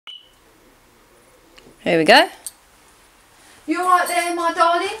Here we go. You alright there, my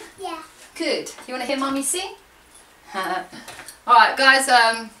darling? Yeah. Good. You want to hear Mummy sing? Alright guys,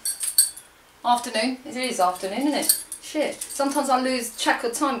 afternoon. It is afternoon, isn't it? Shit. Sometimes I lose track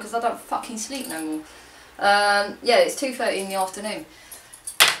of time because I don't fucking sleep no more. Yeah, it's 2:30 in the afternoon.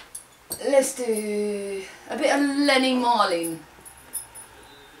 Let's do a bit of Lene Marlin.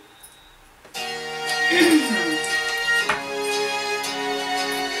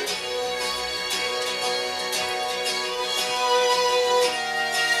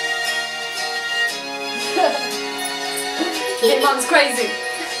 You think Mum's crazy?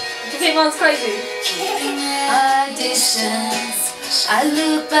 You think Mum's crazy? Keeping a distance, I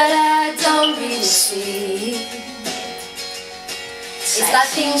look but I don't really see. It's like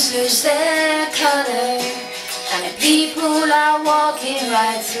things lose their color, and the people are walking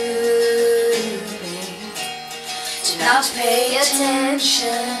right through me. Do not pay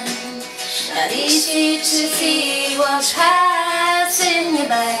attention, not easy to see what's passing me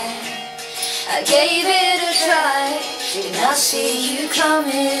by. I gave it a try, did not see you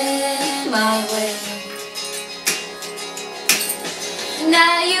coming my way.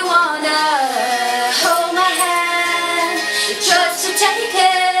 Now you wanna hold my hand, the choice to take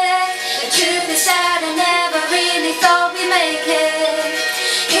it. The truth is that I never really thought we'd make it.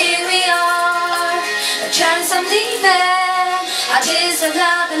 Here we are, a chance I'm leaving. Ideas of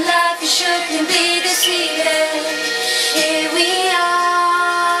love and life, you sure can be deceiving. Here we are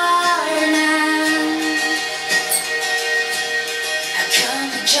now. How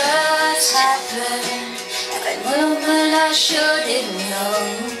come it just happened? At that moment I sure didn't know.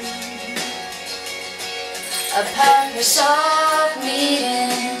 A purpose of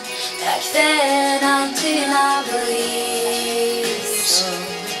meeting, back then I did not believe so.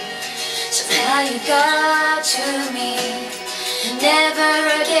 So now you got to me, never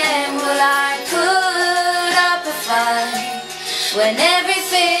again will I put up a fight. When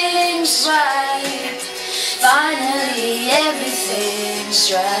everything's right, finally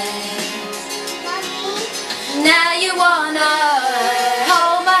everything's right. Now you wanna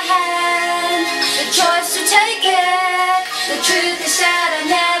hold my hand, the choice to take it. The truth is that I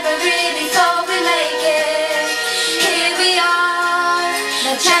never really thought we'd make it. Here we are,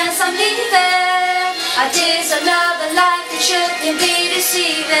 no chance I'm leaving. Ideas of love and life and sure can be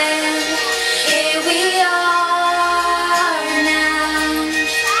deceiving. Here we are now.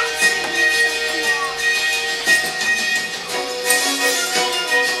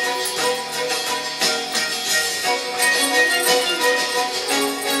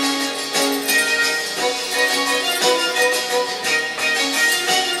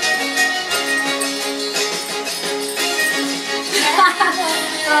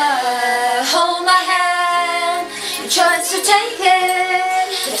 Hold my hand, the choice to take it.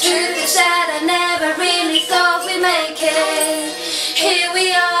 The truth is that I never really thought we'd make it. Here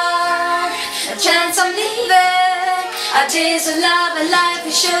we are, no chance I'm leaving. Ideas of love and life,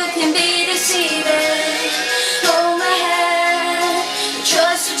 we sure can be deceiving. Hold my hand, the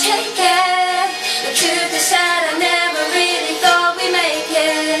choice to take it. The truth is that I never really thought we'd make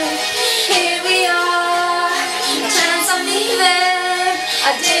it. Here we are, no chance I'm leaving.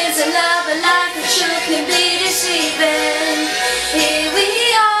 Ideas of love and life, it sure can be deceiving. Here we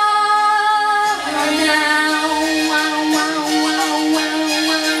are now. Wow, wow, wow, wow,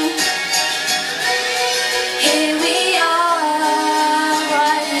 wow. Here we are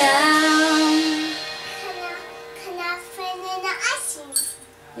right now. Can I vanilla ice cream?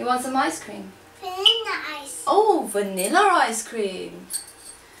 You want some ice cream? Vanilla ice. Oh, vanilla ice cream.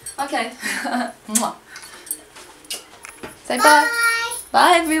 Okay. Mwah. Say bye. Bye.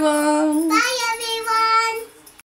 Bye everyone. Bye.